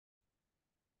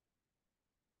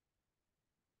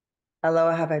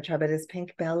Aloha, my tribe. It is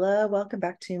Pink Bella. Welcome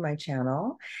back to my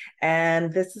channel.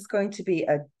 And this is going to be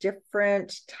a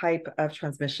different type of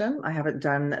transmission. I haven't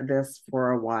done this for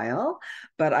a while,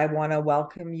 but I want to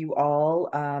welcome you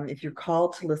all. If you're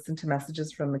called to listen to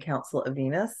messages from the Council of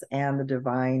Venus and the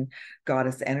Divine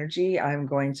Goddess Energy, I'm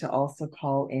going to also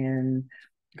call in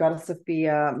Goddess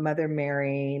Sophia, Mother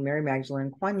Mary, Mary Magdalene,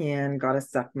 Quan Yin,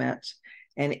 Goddess Sekhmet,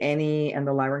 and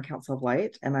the Lyran Council of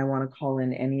Light. And I want to call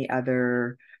in any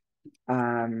other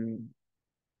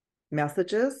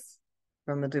messages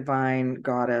from the divine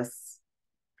goddess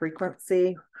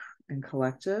frequency and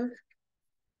collective.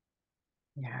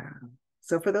 Yeah.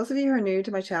 So for those of you who are new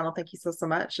to my channel, thank you so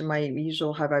much. And my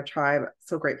usual High Vibe tribe,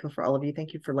 so grateful for all of you.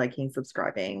 Thank you for liking,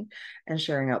 subscribing, and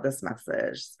sharing out this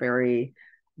message. It's very,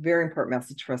 very important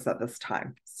message for us at this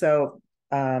time. So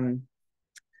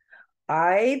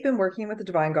I've been working with the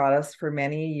Divine Goddess for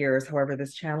many years. However,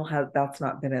 this channel that's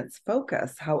not been its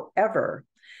focus. However,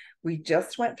 we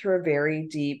just went through a very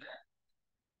deep,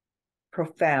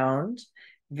 profound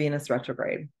Venus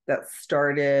retrograde that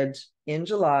started in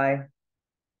July,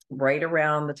 right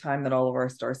around the time that all of our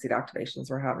starseed activations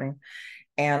were happening,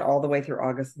 and all the way through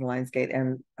August in the Lions Gate.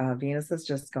 And Venus has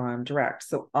just gone direct.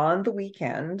 So on the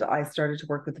weekend, I started to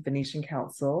work with the Venetian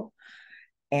Council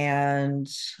and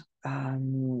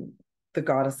the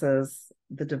goddesses,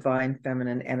 the divine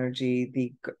feminine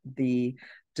energy, the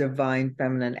divine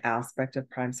feminine aspect of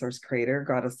Prime Source Creator,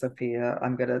 Goddess Sophia.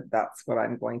 That's what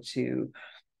I'm going to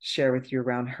share with you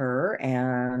around her.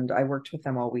 And I worked with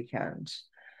them all weekend.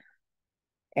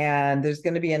 And there's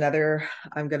going to be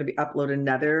I'm going to upload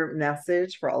another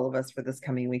message for all of us for this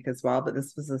coming week as well. But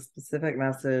this was a specific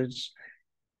message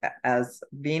as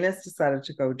Venus decided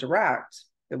to go direct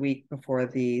the week before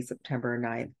the September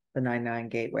 9th, the 9/9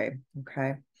 gateway.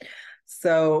 Okay.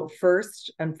 So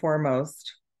first and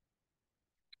foremost,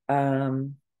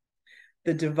 the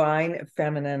divine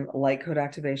feminine light code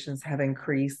activations have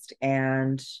increased,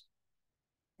 and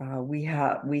we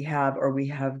have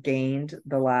gained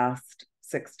the last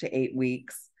 6 to 8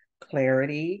 weeks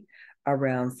clarity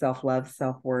around self-love,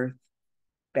 self-worth,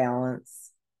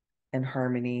 balance, and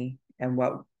harmony, and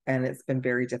it's been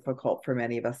very difficult for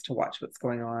many of us to watch what's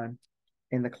going on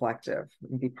in the collective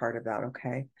and be part of that.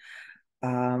 Okay.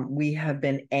 We have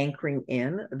been anchoring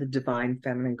in the divine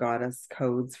feminine goddess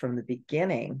codes from the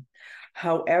beginning.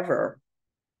 However,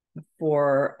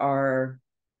 for our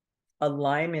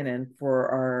alignment and for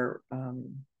our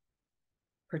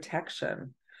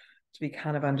protection to be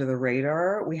kind of under the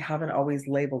radar, we haven't always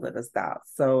labeled it as that.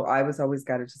 So I was always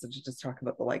guided to just talk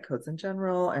about the light codes in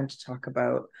general and to talk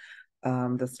about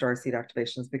the starseed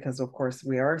activations, because of course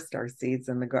we are starseeds,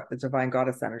 and the divine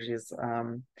goddess energy is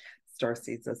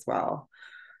starseeds as well.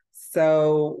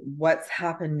 So what's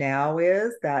happened now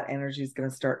is that energy is going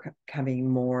to start coming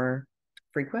more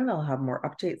frequent. I'll have more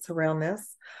updates around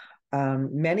this.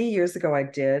 Many years ago, I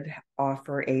did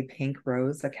offer a pink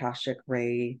rose AKASHIC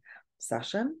ray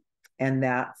session, and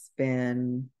that's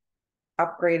been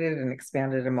upgraded and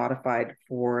expanded and modified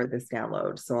for this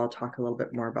download. So I'll talk a little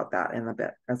bit more about that in a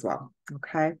bit as well.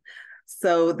 Okay.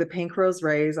 So the pink rose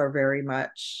rays are very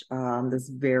much this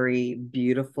very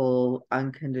beautiful,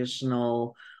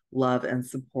 unconditional love and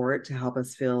support to help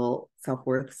us feel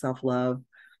self-worth, self-love,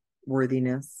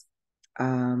 worthiness,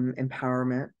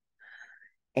 empowerment,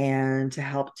 and to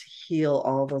help to heal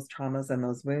all those traumas and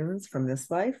those wounds from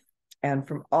this life and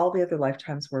from all the other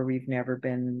lifetimes where we've never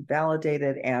been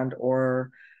validated and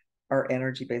or our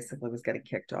energy basically was getting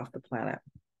kicked off the planet.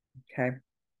 Okay.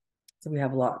 So we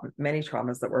have many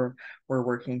traumas that we're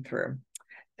working through.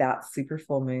 That super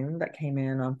full moon that came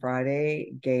in on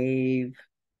Friday gave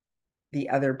the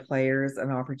other players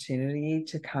an opportunity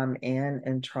to come in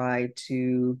and try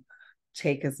to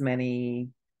take as many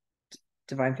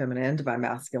divine feminine and divine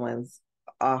masculines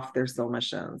off their soul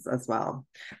missions as well.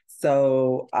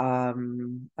 So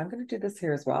I'm going to do this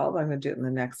here as well, but I'm going to do it in the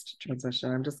next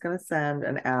transmission. I'm just going to send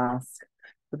and ask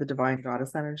for the divine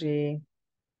goddess energy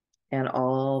and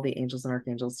all the angels and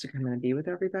archangels to come in and be with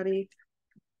everybody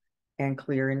and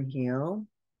clear and heal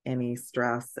any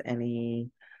stress, any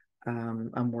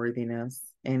unworthiness,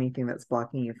 anything that's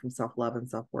blocking you from self-love and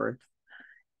self-worth.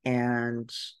 And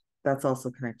that's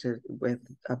also connected with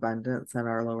abundance and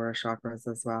our lower chakras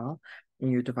as well,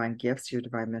 and your divine gifts, your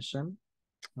divine mission.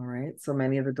 All right. So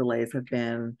many of the delays have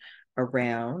been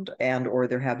around, or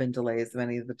there have been delays.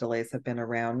 Many of the delays have been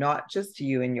around, not just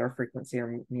you and your frequency or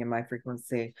me and my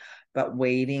frequency, but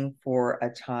waiting for a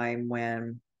time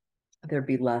when there'd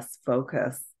be less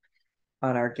focus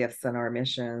on our gifts and our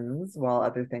missions while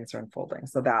other things are unfolding.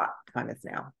 So that time is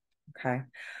now. Okay.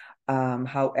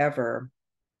 However,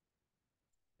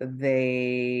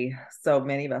 so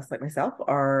many of us, like myself,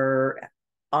 are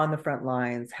on the front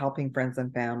lines, helping friends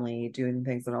and family, doing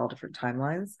things in all different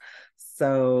timelines.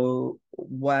 So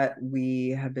what we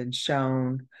have been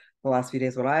shown the last few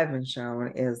days, what I've been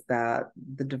shown is that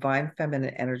the divine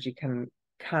feminine energy can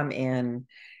come in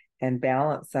and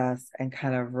balance us and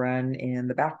kind of run in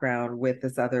the background with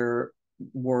this other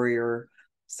warrior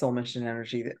soul mission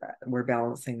energy that we're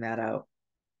balancing that out.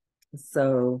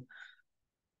 So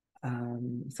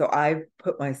so I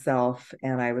put myself,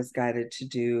 and I was guided to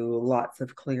do lots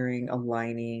of clearing,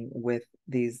 aligning with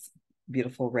these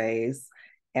beautiful rays,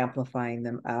 amplifying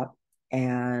them up,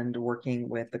 and working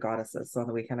with the goddesses. So on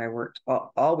the weekend, I worked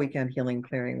all weekend healing,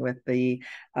 clearing with the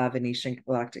Venetian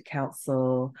Galactic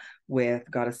Council, with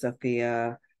Goddess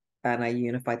SOFIA, and I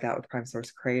unified that with Prime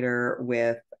Source Creator,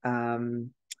 with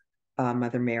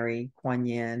Mother Mary, Quan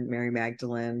Yin, Mary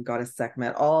Magdalene, Goddess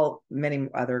Sekhmet, many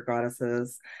other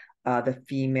goddesses, the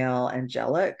female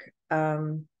angelic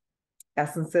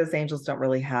essences. Angels don't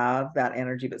really have that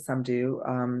energy, but some do,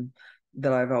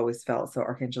 that I've always felt. So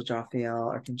Archangel Jophiel,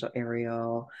 Archangel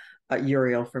Ariel,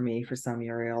 Uriel for me, for some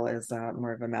Uriel is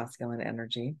more of a masculine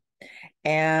energy.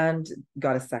 And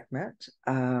Goddess Sekhmet,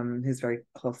 who's very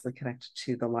closely connected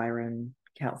to the Lyran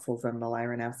councils and the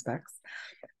Lyran aspects.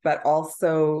 But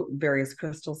also various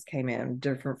crystals came in,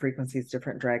 different frequencies,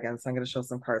 different dragons. So I'm going to show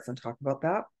some cards and talk about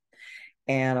that.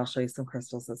 And I'll show you some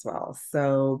crystals as well.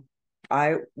 So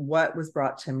what was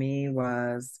brought to me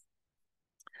was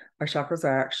our chakras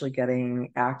are actually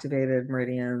getting activated,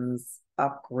 meridians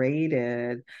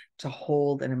upgraded to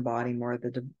hold and embody more of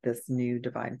this new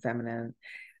divine feminine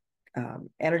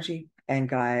energy. And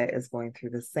Gaia is going through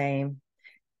the same.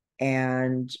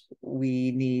 And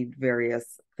we need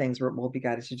various things. We'll be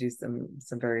guided to do some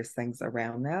various things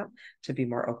around that to be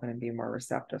more open and be more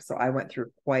receptive. So I went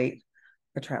through quite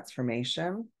a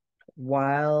transformation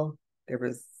while there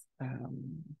was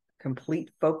complete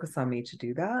focus on me to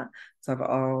do that. So I've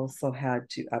also had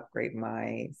to upgrade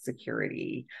my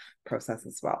security process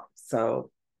as well.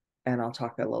 So, and I'll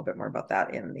talk a little bit more about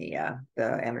that in the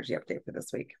energy update for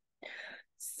this week.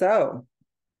 So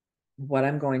what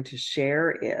I'm going to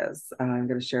share is I'm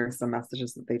going to share some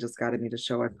messages that they just guided me to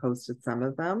show. I've posted some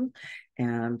of them,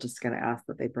 and I'm just going to ask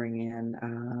that they bring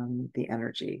in the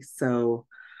energy. So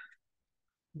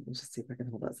let me just see if I can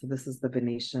hold that. So this is the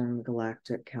Venetian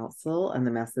Galactic Council, and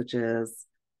the message is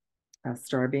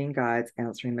star being guides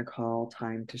answering the call,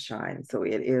 time to shine. So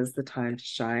it is the time to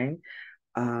shine.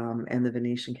 And the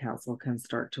Venetian Council can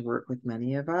start to work with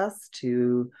many of us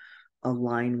to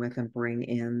align with and bring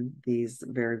in these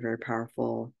very, very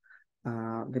powerful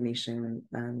Venetian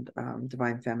and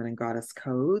divine feminine goddess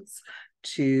codes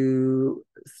to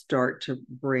start to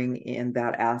bring in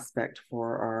that aspect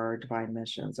for our divine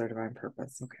missions, our divine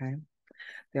purpose. Okay.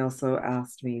 They also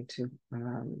asked me to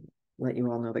let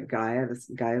you all know that Gaia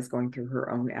is going through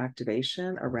her own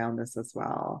activation around this as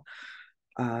well.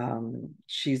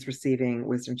 She's receiving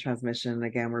wisdom transmission.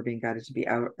 Again, we're being guided to be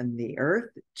out in the earth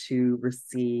to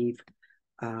receive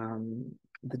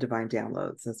the divine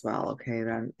downloads as well. Okay,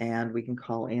 then, and we can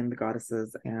call in the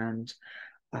goddesses and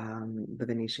the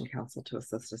Venetian Council to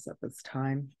assist us at this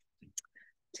time.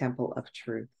 Temple of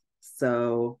Truth.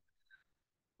 So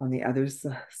on the others,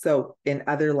 so in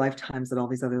other lifetimes, and all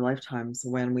these other lifetimes,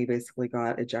 when we basically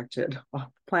got ejected off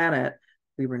the planet,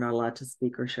 we were not allowed to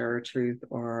speak or share our truth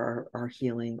or our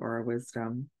healing or our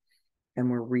wisdom. And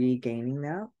we're regaining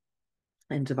that.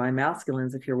 And divine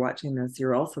masculines, if you're watching this,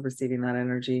 you're also receiving that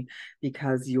energy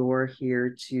because you're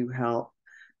here to help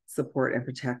support and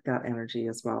protect that energy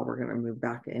as well. We're going to move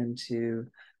back into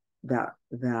that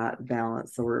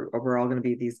balance. So we're all going to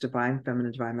be these divine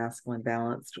feminine, divine masculine,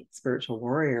 balanced spiritual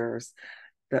warriors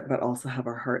that, but also have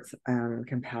our hearts and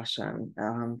compassion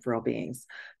for all beings.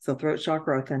 So throat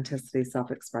chakra, authenticity,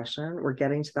 self-expression, we're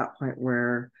getting to that point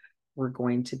where we're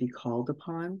going to be called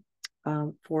upon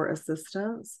for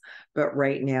assistance. But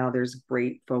right now there's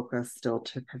great focus still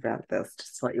to prevent this,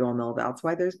 just to let you all know. That's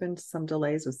why there's been some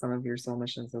delays with some of your soul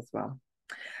missions as well.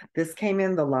 This came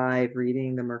in the live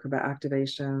reading, the Merkaba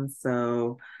activation.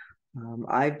 So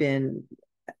I've been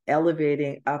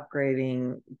elevating,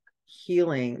 upgrading,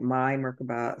 healing my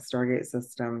Merkaba Stargate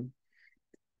system,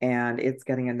 and it's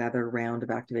getting another round of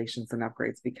activations and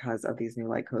upgrades because of these new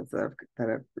light codes that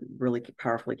have really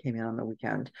powerfully came in on the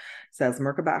weekend. It says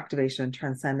Merkaba activation,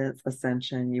 transcendence,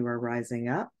 ascension, you are rising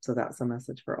up. So that's a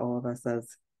message for all of us as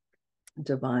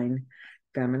divine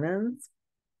feminines.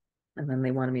 And then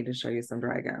they wanted me to show you some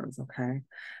dragons. Okay.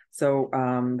 So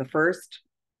the first,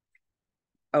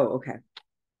 okay.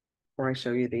 Before I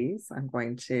show you these, I'm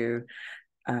going to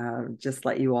just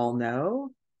let you all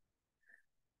know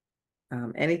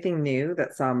anything new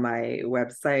that's on my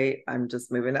website, I'm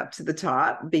just moving up to the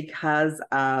top because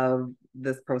of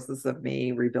this process of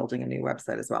me rebuilding a new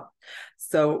website as well.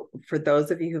 So for those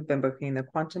of you who've been booking the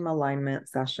quantum alignment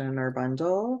session or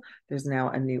bundle, there's now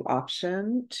a new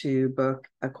option to book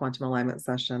a quantum alignment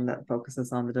session that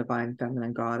focuses on the divine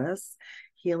feminine goddess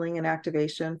healing and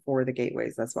activation for the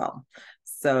gateways as well.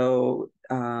 So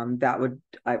that would,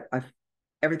 I've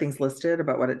everything's listed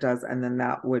about what it does, and then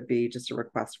that would be just a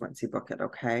request once you book it.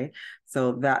 Okay,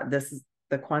 so that this is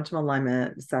the quantum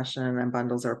alignment session and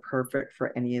bundles are perfect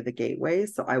for any of the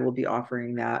gateways. So I will be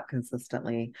offering that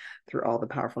consistently through all the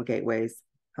powerful gateways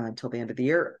until the end of the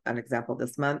year. An example,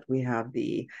 this month we have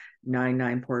the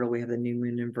 9/9 portal, we have the new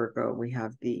moon in Virgo, we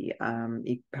have the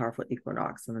powerful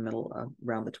equinox in the middle of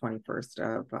around the 21st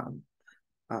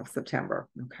of September.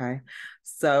 Okay,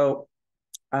 so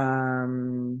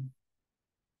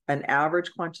an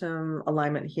average quantum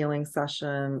alignment healing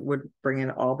session would bring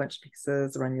in all bunch of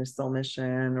pieces around your soul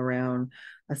mission, around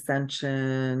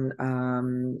ascension,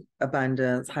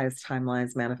 abundance, highest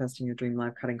timelines, manifesting your dream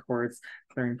life, cutting cords,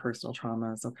 clearing personal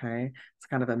traumas. Okay, it's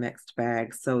kind of a mixed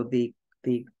bag. So the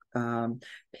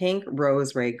pink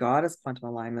rose ray goddess quantum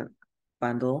alignment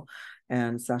bundle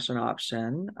and session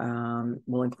option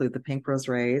will include the pink rose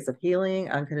rays of healing,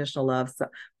 unconditional love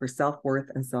for self-worth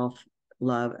and self-love,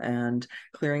 and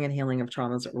clearing and healing of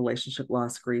traumas, relationship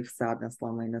loss, grief, sadness,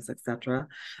 loneliness, etc.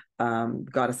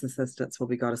 Goddess assistants will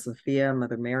be Goddess Sophia,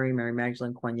 Mother Mary, Mary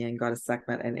Magdalene, Quan Yin, Goddess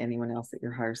Sekhmet, and anyone else that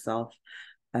your higher self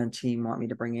and team want me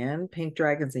to bring in. Pink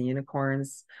dragons and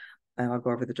unicorns. And I'll go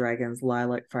over the dragons.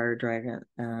 Lilac fire dragon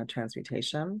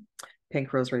transmutation.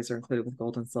 Pink rose rays are included with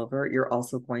gold and silver. You're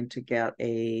also going to get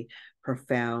a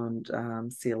profound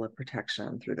seal of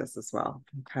protection through this as well.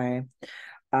 Okay.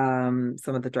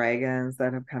 Some of the dragons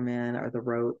that have come in are the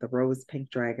rose pink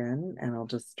dragon, and I'll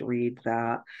just read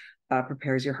that.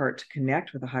 Prepares your heart to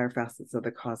connect with the higher facets of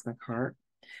the cosmic heart.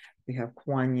 We have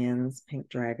Quan Yin's pink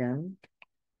dragon,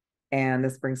 and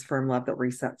this brings firm love that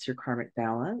resets your karmic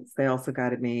balance. They also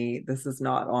guided me, this is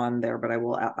not on there, but I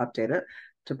will update it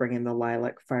to bring in the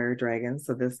lilac fire dragon.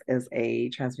 So this is a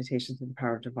transmutation to the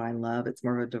power of divine love. It's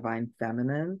more of a divine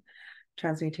feminine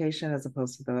transmutation as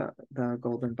opposed to the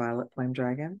golden violet flame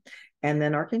dragon. And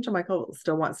then Archangel Michael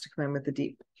still wants to come in with the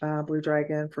deep blue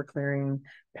dragon for clearing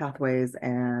pathways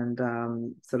and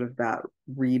sort of that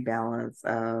rebalance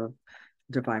of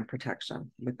divine protection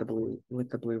with the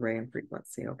blue ray and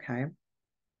frequency. Okay,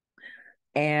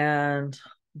 and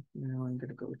now I'm going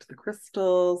to go to the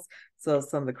crystals. So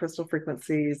some of the crystal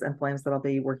frequencies and flames that I'll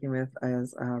be working with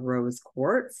is rose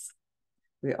quartz.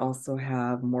 We also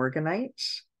have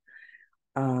morganite,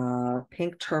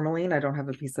 pink tourmaline. I don't have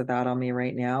a piece of that on me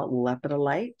right now.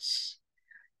 Lepidolite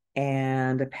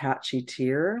and Apache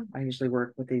tear. I usually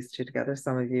work with these two together.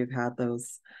 Some of you have had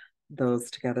those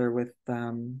together with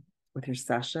your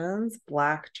sessions.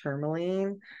 Black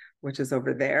tourmaline, which is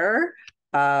over there,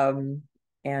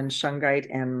 and shungite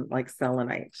and like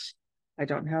selenite. I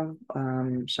don't have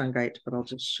shungite, but I'll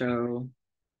just show.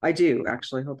 I do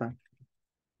actually. Hold on.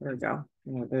 There we go.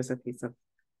 There's a piece of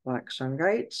black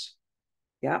shungite.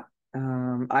 Yeah.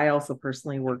 I also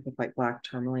personally work with like black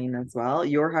tourmaline as well.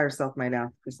 Your higher self might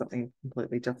ask for something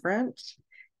completely different.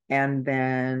 And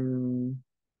then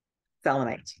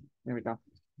selenite. There we go.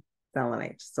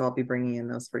 Selenite. So I'll be bringing in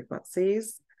those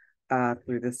frequencies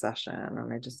through this session.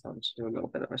 And I just wanted to do a little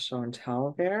bit of a show and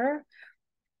tell there.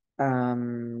 I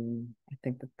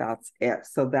think that's it.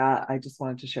 So that I just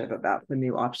wanted to share that that's the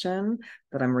new option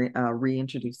that I'm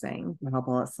reintroducing to help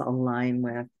us align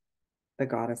with the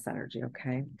goddess energy.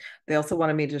 Okay. They also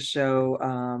wanted me to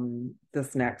show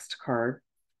this next card,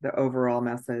 the overall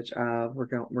message of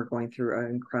we're going through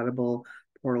an incredible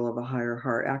portal of a higher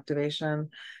heart activation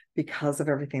because of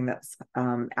everything that's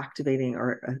activating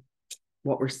or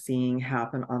what we're seeing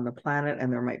happen on the planet,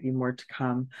 and there might be more to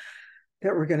come,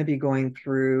 that we're going to be going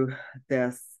through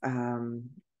this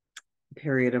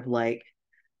period of like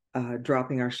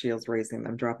dropping our shields, raising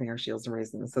them, dropping our shields and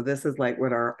raising them. So this is like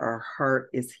what our heart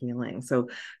is healing. So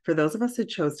for those of us who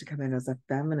chose to come in as a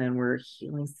feminine, we're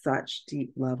healing such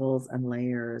deep levels and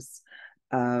layers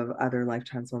of other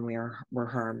lifetimes when we're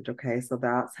harmed. Okay, so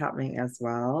that's happening as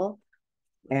well.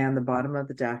 And the bottom of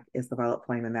the deck is the violet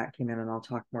flame, and that came in, and I'll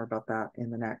talk more about that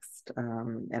in the next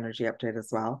energy update as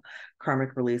well.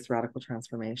 Karmic release, radical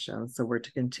transformation. So we're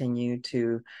to continue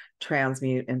to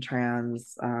transmute and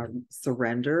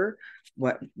surrender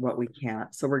what we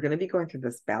can't. So we're going to be going through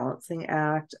this balancing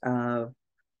act of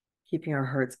keeping our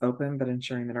hearts open, but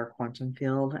ensuring that our quantum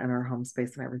field and our home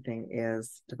space and everything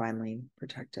is divinely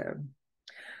protected.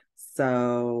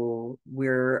 So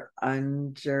we're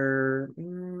under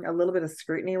a little bit of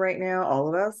scrutiny right now, all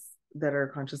of us that are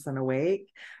conscious and awake,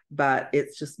 but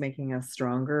it's just making us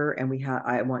stronger. And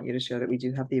I want you to show that we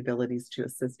do have the abilities to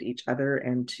assist each other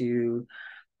and to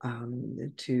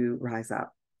rise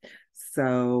up.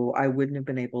 So I wouldn't have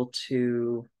been able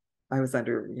to, I was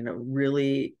under,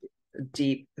 really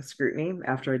deep scrutiny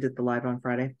after I did the live on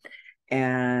Friday.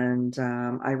 And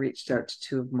I reached out to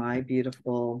two of my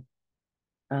beautiful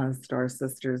star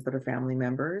sisters that are family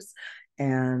members.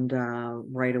 And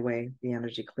right away, the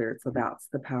energy cleared. So that's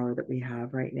the power that we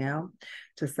have right now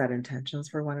to set intentions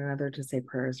for one another, to say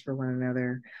prayers for one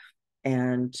another,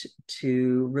 and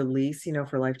to release,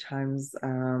 for lifetimes.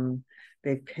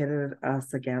 They've pitted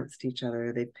us against each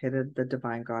other. They pitted the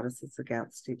divine goddesses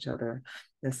against each other.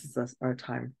 This is our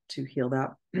time to heal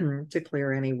that, to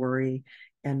clear any worry,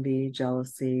 envy,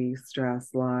 jealousy,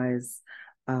 stress, lies,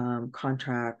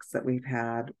 contracts that we've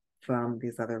had from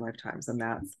these other lifetimes. And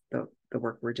that's the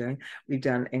work we're doing. We've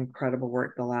done incredible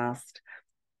work the last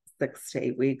 6 to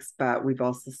 8 weeks, but we've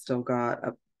also still got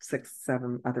 6,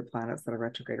 7 other planets that are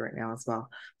retrograde right now as well.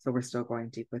 So we're still going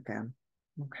deep with them.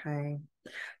 Okay.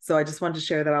 So I just wanted to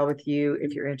share that all with you.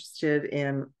 If you're interested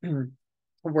in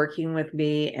working with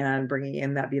me and bringing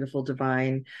in that beautiful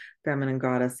divine feminine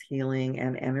goddess healing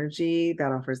and energy,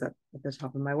 that offers at the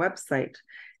top of my website.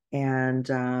 And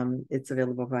it's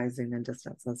available via Zoom and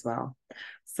distance as well.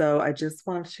 So I just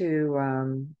want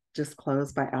to just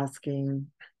close by asking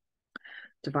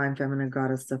divine feminine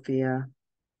goddess Sophia,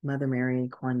 Mother Mary,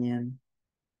 Quan Yin,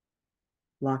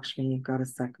 Lakshmi,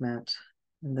 goddess Sekhmet,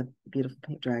 and the beautiful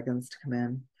pink dragons to come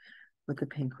in with the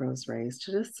pink rose rays,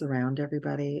 to just surround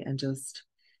everybody and just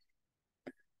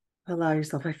allow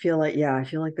yourself. I feel like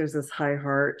there's this high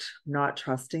heart, not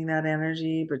trusting that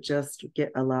energy, but just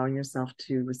allowing yourself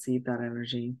to receive that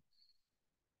energy,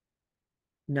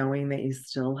 knowing that you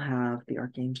still have the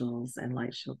archangels and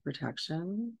light shield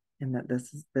protection, and that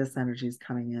this energy is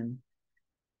coming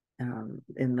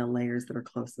in the layers that are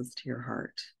closest to your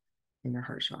heart, in your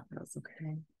heart chakras.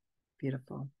 Okay,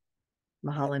 beautiful.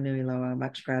 Mahalo nui loa,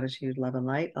 much gratitude, love, and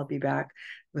light. I'll be back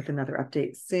with another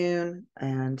update soon.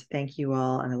 And thank you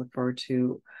all. And I look forward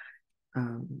to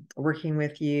working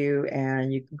with you.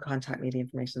 And you can contact me. The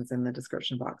information is in the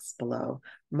description box below.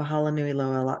 Mahalo nui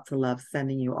loa, lots of love.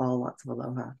 Sending you all lots of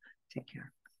aloha. Take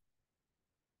care.